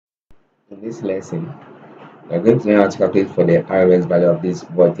In this lesson, we are going to learn how to calculate for the RMS value of this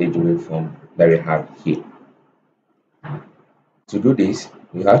voltage waveform that we have here. To do this,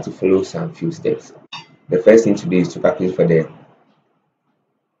 you have to follow some few steps. The first thing to do is to calculate for the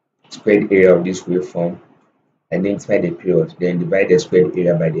squared area of this waveform, identify the period, then divide the squared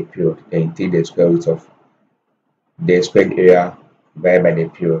area by the period, then take the square root of the squared area divided by the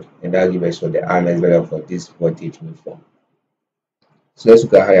period, and that will give us the RMS value for this voltage waveform. So let's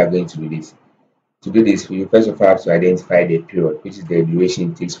look at how you are going to do this. To do this, you first of all have to identify the period, which is the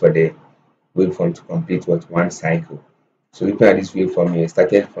duration it takes for the waveform to complete one cycle. So looking at this waveform here,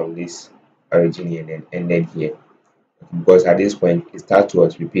 started from this origin here and then ended here, because at this point it starts to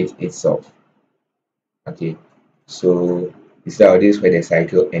repeat itself. Okay, so this is where the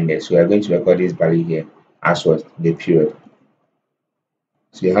cycle ended. So we are going to record this value here as the period.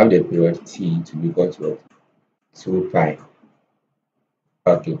 So you have the period t to be equal to 2 pi.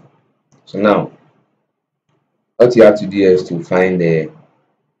 Okay, so now what you have to do is to find the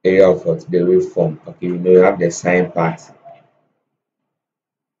area of the waveform. Okay, we know you have the sine part,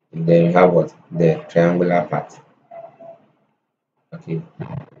 and then you have the triangular part. Okay,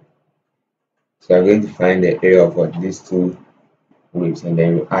 so I'm going to find the area of these two waves, and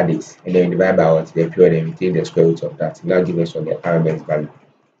then we add it, and then we divide by the period, and we take the square root of that. Now give us the RMS value.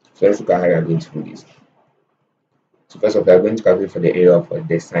 So let's look at how we are going to do this. So first of all, we are going to calculate for the area of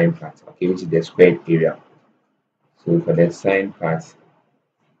the sine part, okay, which is the squared area. So for the sine part,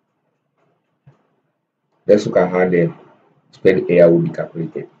 let's look at how the squared area will be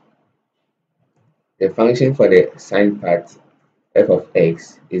calculated. The function for the sine part f of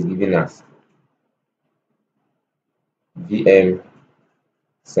x is given as Vm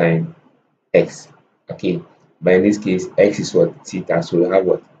sine x. Okay, but in this case, x is theta, so we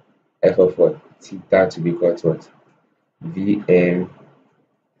have f of theta to be equal to Vm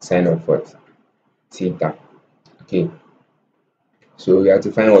sine of theta. Okay, so we have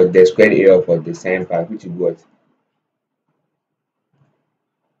to find the squared area of the sine part, which will be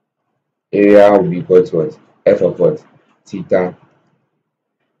area will be equal to f of theta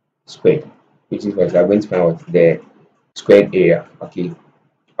squared, which is what we are going to find the squared area, okay,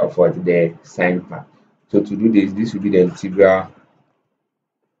 of the sine part. So to do this, this will be the integral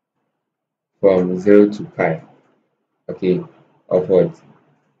from 0 to pi, okay, of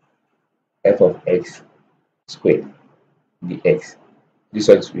f of x squared dx. This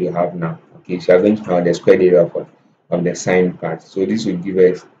is what we have now. Okay, so we are going to find the squared area of the sine part. So this will give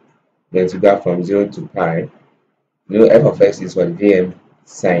us the integral from 0 to pi. You know, f of x is Vm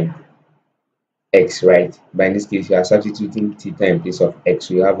sine x, right? But in this case, you are substituting theta in place of x.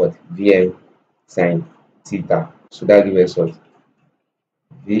 So you have Vm sine theta. So that gives us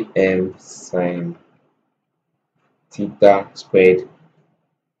Vm sine theta squared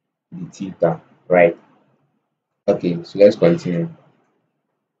d theta, right? Okay, so let's continue.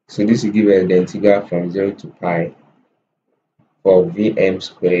 So this will give us the integral from 0 to pi for Vm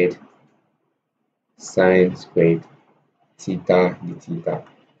squared sine squared theta d theta.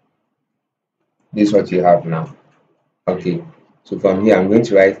 This is what you have now. Okay, so from here I'm going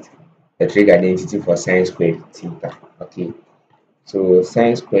to write the trig identity for sine squared theta. Okay, so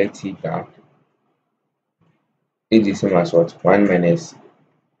sine squared theta is the same as 1 minus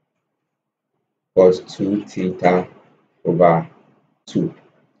cos 2 theta over 2.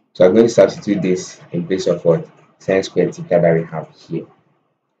 So I'm going to substitute this in place of sine squared theta that we have here.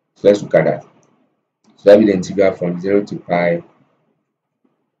 So let's look at that. So that will be the integral from 0 to pi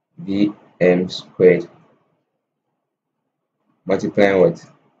Vm squared multiplying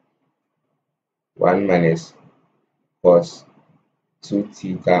 1 minus cos 2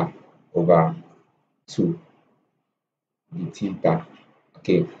 theta over 2 d theta.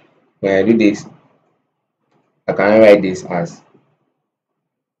 Okay, when I do this, I can write this as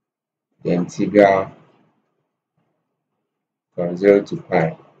the integral from 0 to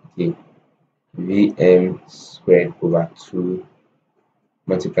pi, okay, Vm squared over 2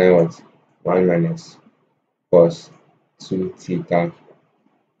 multiplying 1 minus cos 2 theta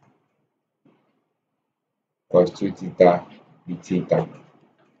d theta.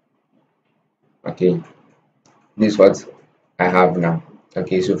 Okay, this is what I have now.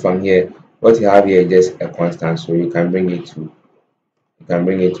 Okay, so from here, what you have here is just a constant, so you can bring it to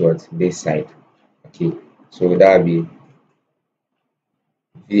this side. Okay, so that will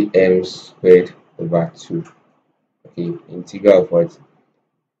be Vm squared over 2. Okay, integral of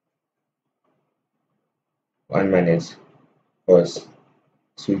 1 minus cos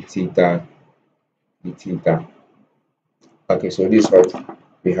 2 theta d theta. Okay, so this is what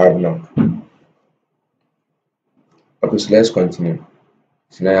we have now. Okay, so let's continue.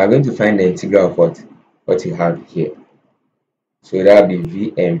 So now you're going to find the integral of what you have here. So that will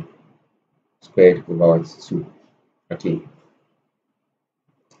be Vm squared over 2. Okay.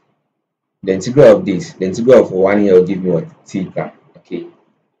 The integral of this, the integral of 1 here will give me what? Theta. Okay.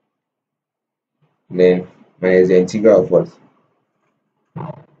 Then minus the integral of what?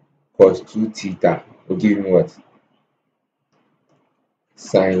 Cos 2 theta will give me what?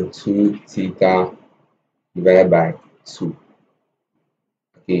 Sin 2 theta divided by 2.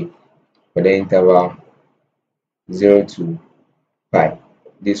 Okay. For the interval 0 to pi.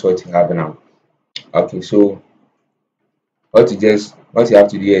 This is what you have now. Okay, so what you have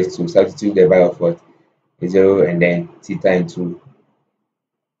to do is to substitute the value of what? 0 and then theta into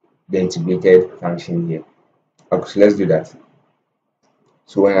the integrated function here. Okay, so let's do that.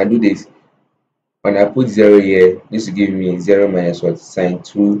 So when I do this, when I put 0 here, this will give me 0 minus what? Sin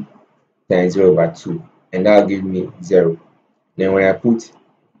 2 times 0 over 2. And that will give me 0. Then when I put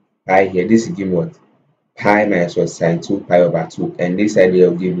pi here, this will give me what? Pi minus what? Sin 2 pi over 2. And this side here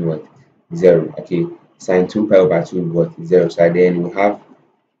will give me what? 0. Okay. Sin 2 pi over 2 will what? 0. So at the end we have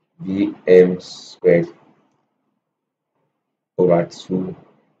Vm squared over 2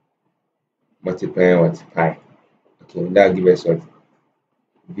 multiplying what? Pi. Okay, that will give us what?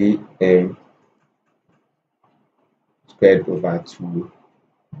 Vm squared over 2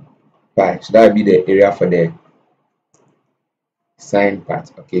 pi. So that will be the area for the sine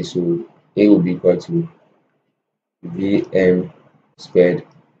part. Okay, so A will be equal to Vm squared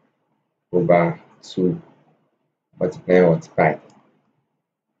over 2 multiplying what? Pi.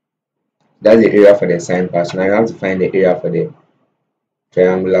 That's the area for the sine part. So now you have to find the area for the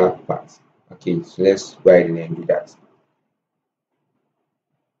triangular part. Okay, so let's go ahead and do that.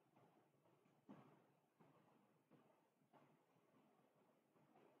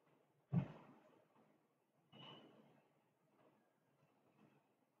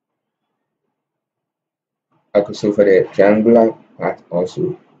 Okay, so for the triangular part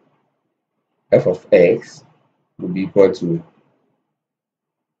also, f of x will be equal to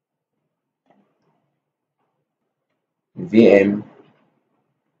Vm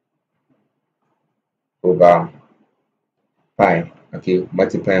over pi, okay,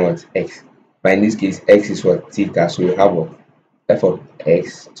 multiplying what? X. But in this case, x is what? Theta. So we have what? F of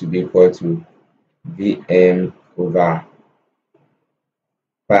x to be equal to Vm over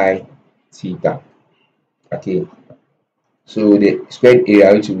pi theta. Okay, so the squared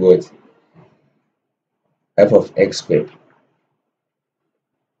area, which is what? F of x squared,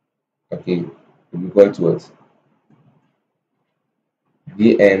 okay, will be equal to what?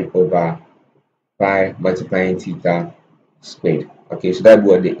 Vm over pi multiplying theta squared. Okay, so that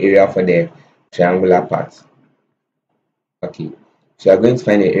was the area for the triangular part. Okay, so you are going to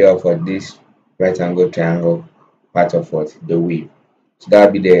find the area for this right angle triangle part of what? The wave. So that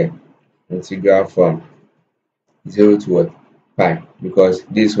will be the integral from 0 to what? Pi, because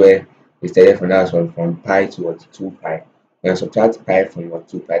this way we started from that one from pi to what? 2 pi. When I subtract pi from what?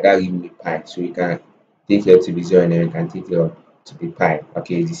 2 pi, that will give me pi. So you can take here to be 0 and then you can take here to be pi.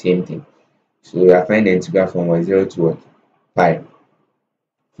 Okay, it's the same thing. So I find the integral from what? 0 to what? Pi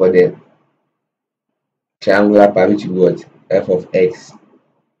for the triangular part, which is what? F of x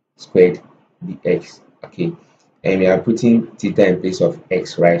squared dx. Okay, and we are putting theta in place of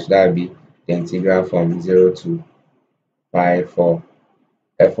x, right? So that will be the integral from 0 to pi for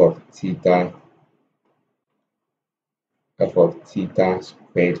f of theta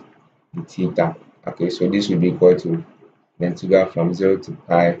squared d theta. Okay, so this will be equal to the integral from 0 to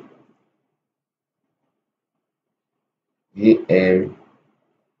pi Vm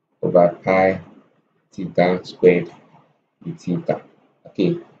over pi theta squared d theta.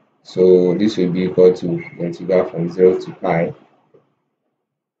 Okay, so this will be equal to the integral from 0 to pi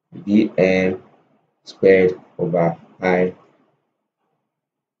Vm squared over pi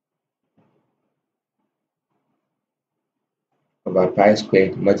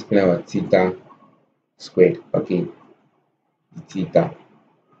squared multiplying with theta squared. Okay, theta.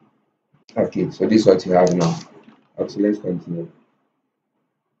 Okay, so this is what you have now. Okay, let's continue.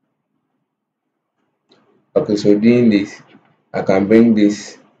 Okay, so doing this, I can bring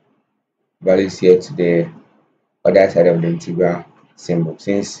this values here to the other side of the integral symbol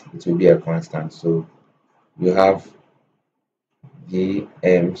since it will be a constant. So you have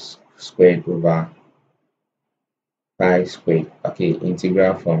Vm squared over pi squared. Okay,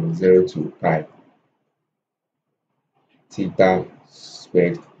 integral from 0 to pi theta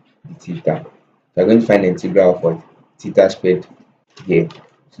squared theta. So I'm going to find the integral of what? Theta squared here.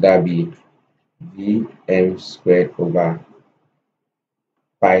 So that will be Vm squared over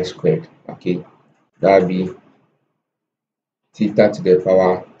pi squared. Okay, that will be theta to the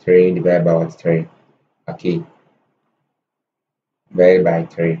power 3 divided by what 3. Okay, divided by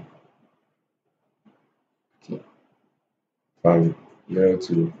 3. Okay, from 0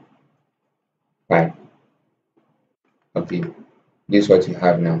 to 5. Okay, this is what you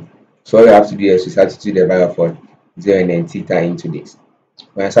have now. So all you have to do is to substitute the value of what 0 and then theta into this.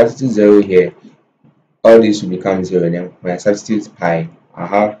 When I substitute 0 here, all this will become 0. And then when I substitute pi, I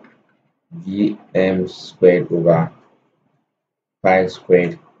have Vm squared over pi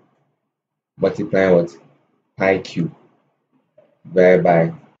squared multiplying what pi cube divided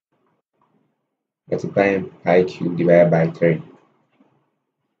by multiplying pi cube divided by 3.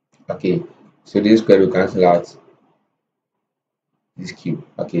 Okay, so this square will cancel out this cube.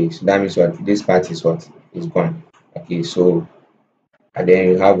 Okay, so that means what this part is what is gone. Okay, so and then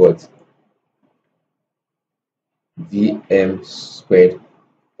you have what Vm squared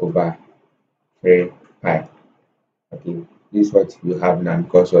over 3 pi. Okay, this is what you have now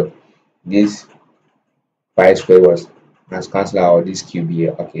because what this pi square was has cancelled out this cube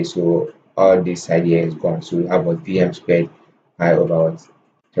here. Okay, so all this side here is gone. So we have what Vm squared pi over what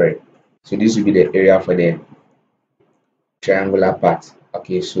 3. So this will be the area for the triangular part.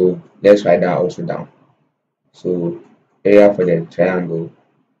 Okay, so let's write that also down. So area for the triangle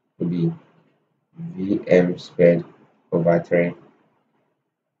will be Vm squared over 3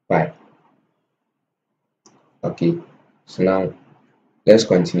 pi. Okay, so now let's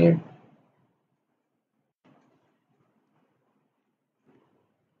continue.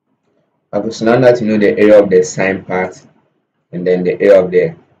 Okay, so now that you know the area of the sine part and then the area of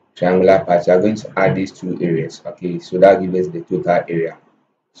the triangular part, you are going to add these two areas. Okay, so that gives us the total area.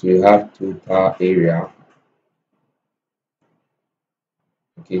 So you have total area,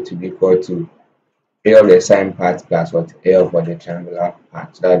 okay, to be equal to area of the sine part plus what area of the triangular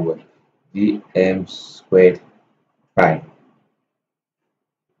part. So that's what Vm squared pi.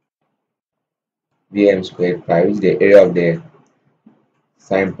 Vm squared pi, which is the area of the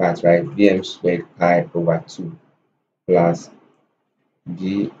sine part, right? Vm squared pi over 2 plus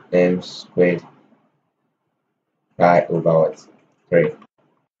Vm squared pi over what? 3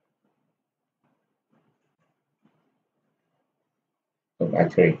 over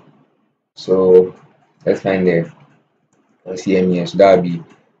 3. So let's find the LCM here. So that will be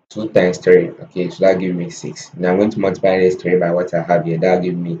 2 times 3. Okay, so that gives me 6. Now I'm going to multiply this 3 by what I have here. That will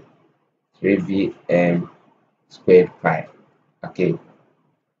give me 3Vm squared pi. Okay,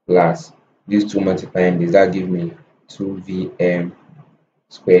 plus these two multiplying this, that give me 2Vm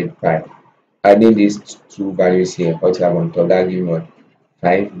squared pi. Adding these two values here, what you have on top, that give me what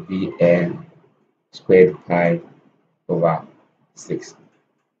 5Vm squared pi over 6.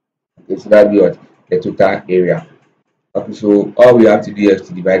 Okay, so that be what the total area. Okay, so all we have to do is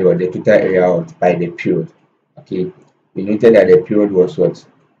to divide what the total area out by the period. Okay, we noted that the period was what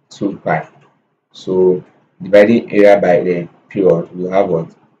 2 pi. So dividing area by the period, we have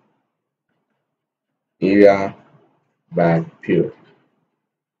what area by period.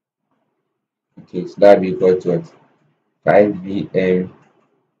 Okay, so that will be equal to what 5Vm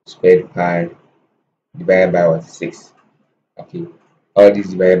squared pi divided by what 6. Okay, all this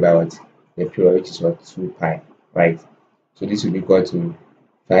divided by what the period, which is what 2 pi, right? So this will be equal to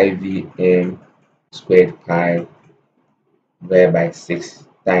 5Vm squared pi divided by 6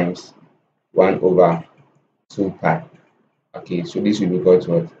 times 1 over 2 pi. Okay, so this will be equal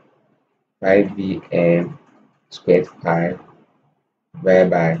to what 5Vm squared pi divided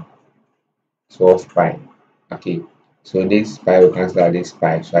by 12 pi. Okay, so this pi will cancel out this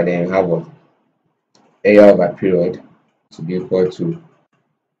pi. So then you have what area over period to be equal to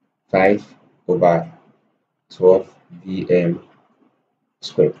 5 over 12 Vm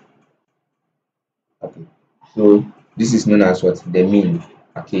squared. Okay, so this is known as what the mean.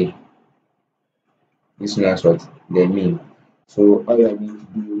 Okay, this is known as what the mean. So all I need to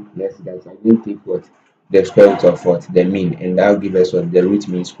do is that I will take what the square root of what the mean, and that will give us what the root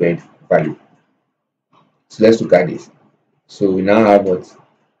mean squared value. So let's look at this. So we now have what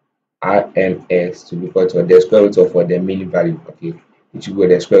RMS to be equal to the square root of what the mean value. Okay, which will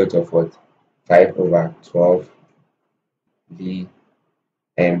be the square root of what 5 over 12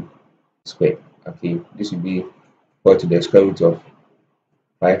 Vm squared. Okay, this will be equal to the square root of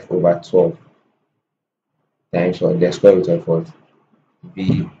 5 over 12 times what the square root of what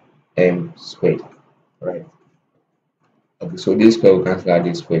Vm squared. Right. Okay, so this square will cancel out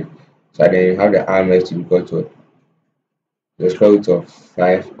this square. So then you have the RMS to be equal to the square root of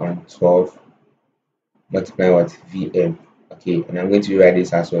 5 and 12 multiply what Vm. Okay, and I'm going to rewrite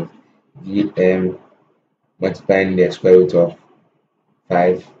this as what Vm multiplying the square root of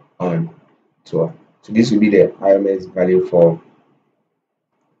 5 on 12. So this will be the RMS value for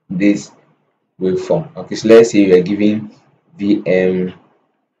this waveform. Okay, so let's say you are giving Vm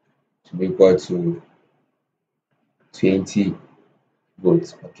to be equal to 20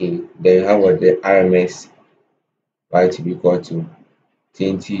 volts. Okay, then you have what the RMS value to be equal to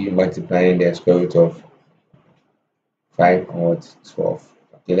 20 multiplying the square root of 5 or 12.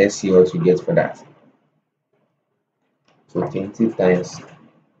 Okay, let's see what we get for that. So 20 times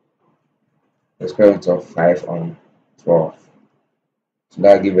the square root of 5 on 12. So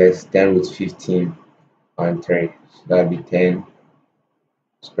that gives us 10 root 15 on 3. So that will be 10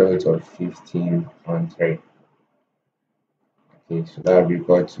 square root of 15 on 3. Okay, so that will be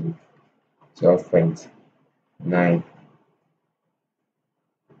equal to 12.9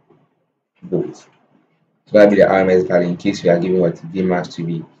 volts. So that will be the RMS value in case we are giving what Vmax to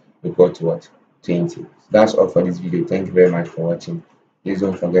be equal to what 20. So that's all for this video. Thank you very much for watching. Please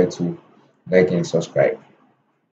don't forget to like and subscribe.